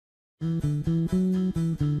We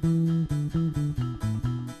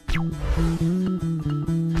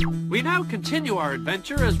now continue our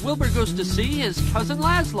adventure as Wilbur goes to see his cousin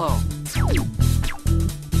Laszlo.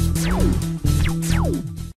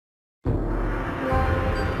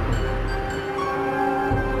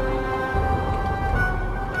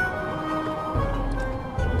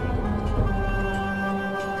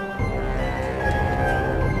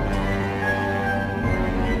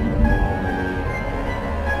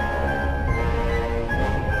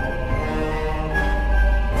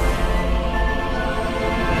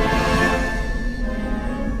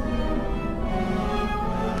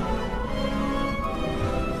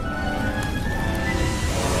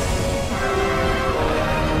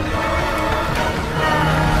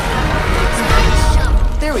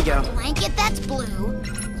 Blanket that's blue.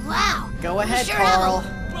 Wow. Go ahead, sure Carl.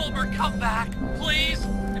 Wilbur, come back, please.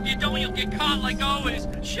 If you don't, you'll get caught like always.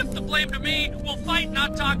 Shift the blame to me. We'll fight,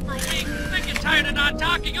 not talk for a week. Then get tired of not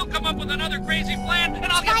talking. You'll come up with another crazy plan,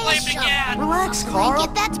 and I'll get blamed again. Relax, Carl.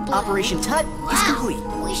 Blanket that's blue. Operation Tut is complete.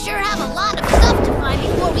 We sure have a lot of stuff to find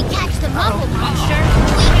before we catch the Mumble Monster. We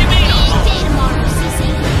What do you have a mean? big day tomorrow, Cece.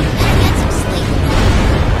 Better get some sleep.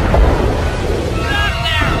 Get out of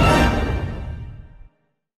there!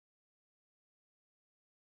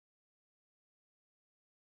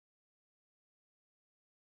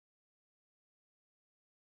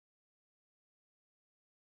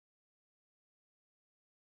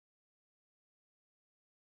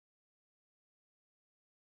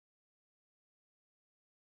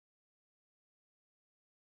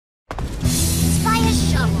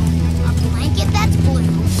 A blanket that's blue.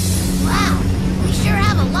 Wow, we sure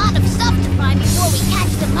have a lot of stuff to find before we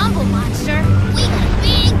catch the Mumble Monster. We got a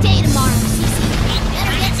big day tomorrow, Cece.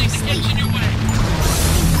 Better get some sleep.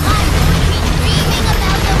 I'm going to be dreaming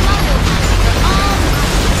about the Mumble Monster all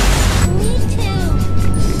night. Me too.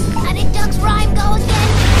 How did Duck's rhyme go again?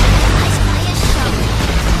 I spy a shovel.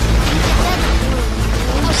 Blanket that's blue.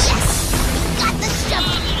 Oh yes, we got the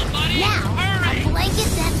shovel. Now, a blanket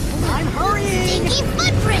that's blue. I'm hurrying! Stinky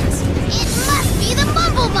footprints! It must be the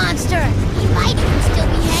Mumble Monster! He might even still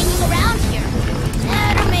be hanging around here.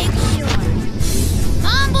 Better make sure.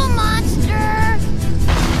 Mumble Monster!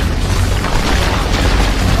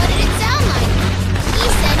 What did it sound like? He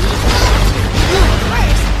said he'd love to.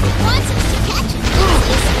 First, he wants us to catch him.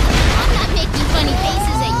 I'm not making funny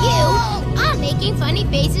faces at you. I'm making funny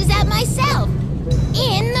faces at myself.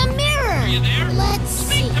 In the mirror! Are you there? Let's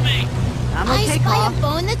see. Speak to me! I'm I okay, spy Carl. a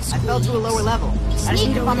bone that I fell to a lower level. I just Sneak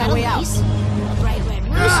need to find my around way out. mice. Bright red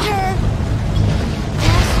rooster.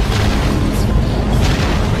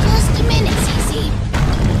 Just a minute, Cece.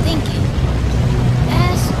 Thinking.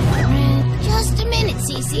 Best friend. Just a minute,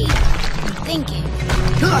 Cece. Thinking.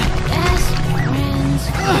 Best friends.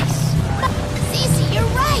 Cece,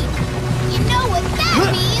 you're right. You know what that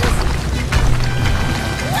means.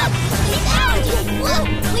 Look, we found you. Look,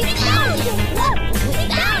 we found you. Look, we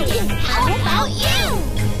found you. How about you?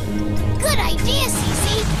 Good idea,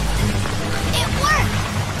 Cece. It worked.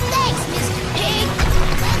 Thanks, Mr. Pig.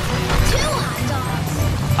 That's 2 hot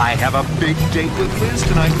dogs. I have a big date with Liz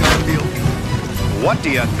tonight, Garfield. What do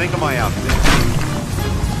you think of my outfit?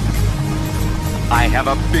 I have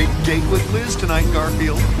a big date with Liz tonight,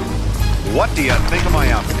 Garfield. What do you think of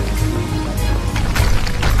my outfit?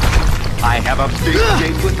 I have a big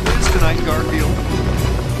date with Liz tonight, Garfield.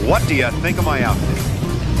 What do you think of my outfit?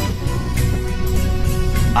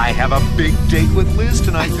 I have a big date with Liz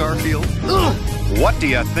tonight, Garfield. What do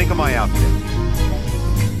you think of my outfit?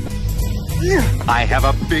 I have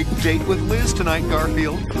a big date with Liz tonight,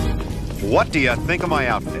 Garfield. What do you think of my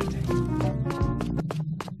outfit?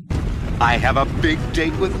 I have a big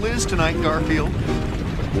date with Liz tonight, Garfield.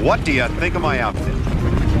 What do you think of my outfit?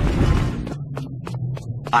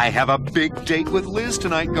 I have a big date with Liz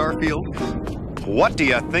tonight, Garfield. What do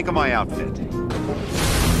you think of my outfit?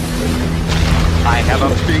 I have a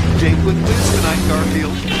big date with Liz tonight,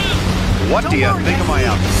 Garfield. What do you think of my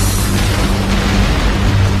outfit?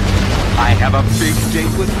 I have a big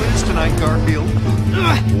date with Liz tonight, Garfield.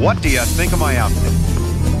 What do you think of my outfit?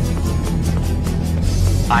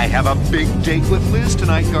 I have a big date with Liz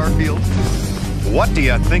tonight, Garfield. What do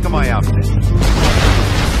you think of my outfit?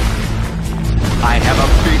 I have a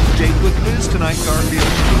big date with Liz tonight,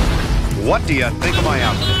 Garfield. What do you think of my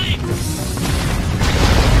outfit?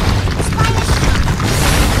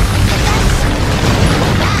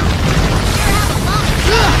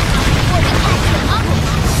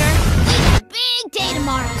 Big day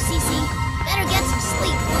tomorrow, Cece. Better get some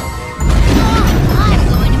sleep. Oh, I'm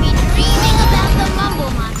going to be dreaming about the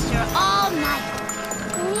Mumble Monster all night.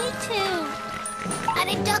 Me too. How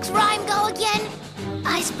did Duck's rhyme go again?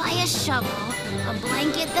 I spy a shovel, a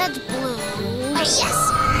blanket that's blue. Yes!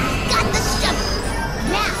 Got the shovel!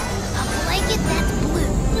 Now, a blanket that's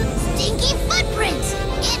blue. Stinky footprints!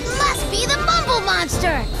 It must be the Mumble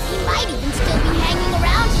Monster!